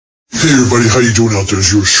Hey everybody, how you doing out there? It's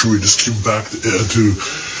yours truly. Just came back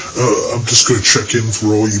I'm just going to check in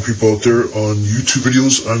for all you people out there on YouTube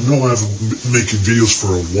videos. I know I haven't been making videos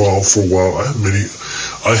for a while.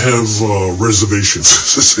 I have reservations,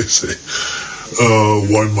 as they say.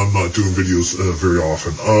 Why I'm not doing videos very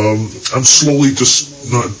often. I'm slowly just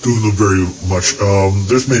not doing them very much.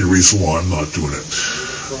 There's many reasons why I'm not doing it.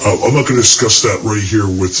 I'm not going to discuss that right here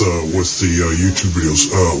with the YouTube videos,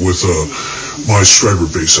 with my subscriber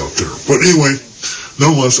base out there. But anyway,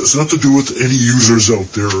 nonetheless, it's not to do with any users out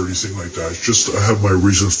there or anything like that. It's just I have my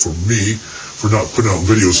reasons for me for not putting out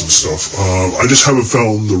videos and stuff. I just haven't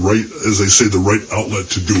found the right, as they say, the right outlet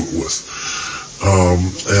to do it with.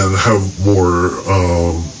 And have more,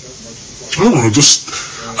 I don't know, I just,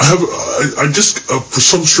 for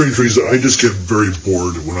some strange reason, I just get very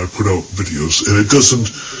bored when I put out videos, and it doesn't,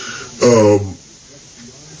 a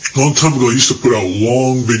long time ago I used to put out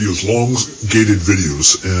long videos, long-gated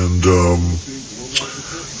videos, and,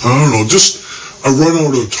 I don't know, I run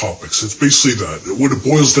out of topics. It's basically that. When it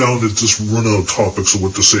boils down to just run out of topics of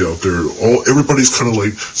what to say out there, everybody's kind of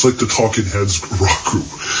like, it's like the Talking Heads rock group.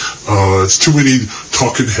 It's too many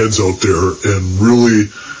talking heads out there and really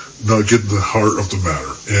not getting the heart of the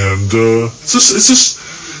matter. And,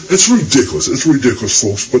 it's ridiculous. It's ridiculous,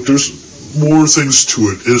 folks, but there's more things to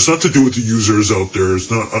it. And it's not to do with the users out there.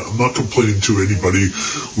 I'm not complaining to anybody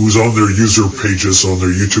who's on their user pages, on their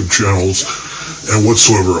YouTube channels, and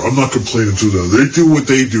whatsoever. I'm not complaining to them. They do what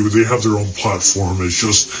they do. They have their own platform. It's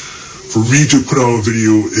just, for me to put out a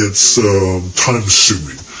video, it's time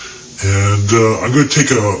consuming. And I'm going to take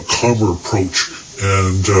a calmer approach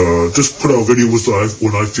and just put out a video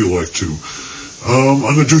when I feel like to. I'm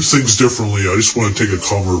going to do things differently. I just want to take a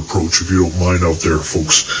calmer approach, if you don't mind out there,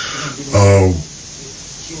 folks.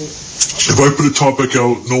 If I put a topic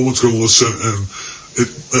out, no one's going to listen, and it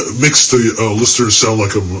makes the listeners sound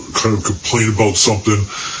like I'm kind of complaining about something,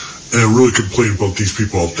 and really complaining about these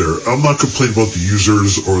people out there. I'm not complaining about the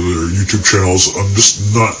users or their YouTube channels. I'm just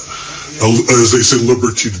not, as they say,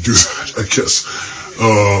 liberty to do that, I guess.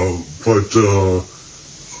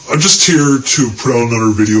 I'm just here to put out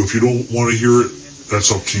another video. If you don't want to hear it,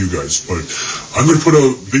 that's up to you guys. But I'm going to put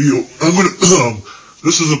out a video.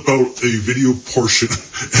 This is about a video portion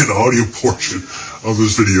and audio portion of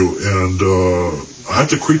this video, and I have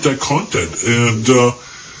to create that content. And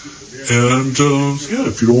yeah,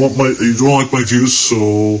 if you don't like my views,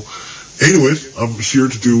 so anyway, I'm here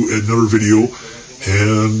to do another video.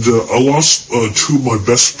 And I lost two of my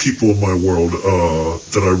best people in my world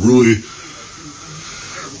that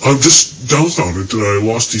I'm just dumbfounded that I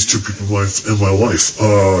lost these two people in my life.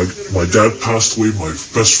 My dad passed away, my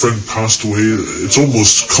best friend passed away. It's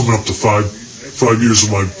almost coming up to five years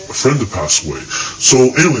of my friend that passed away. So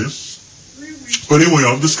anyway,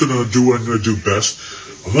 I'm just gonna do what I'm gonna do best.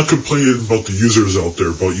 I'm not complaining about the users out there,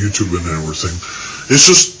 about YouTube and everything. It's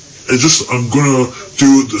just I'm gonna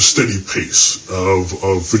do the steady pace of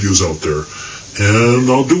videos out there, and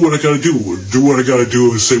I'll do what I gotta do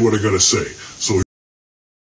and say what I gotta say. So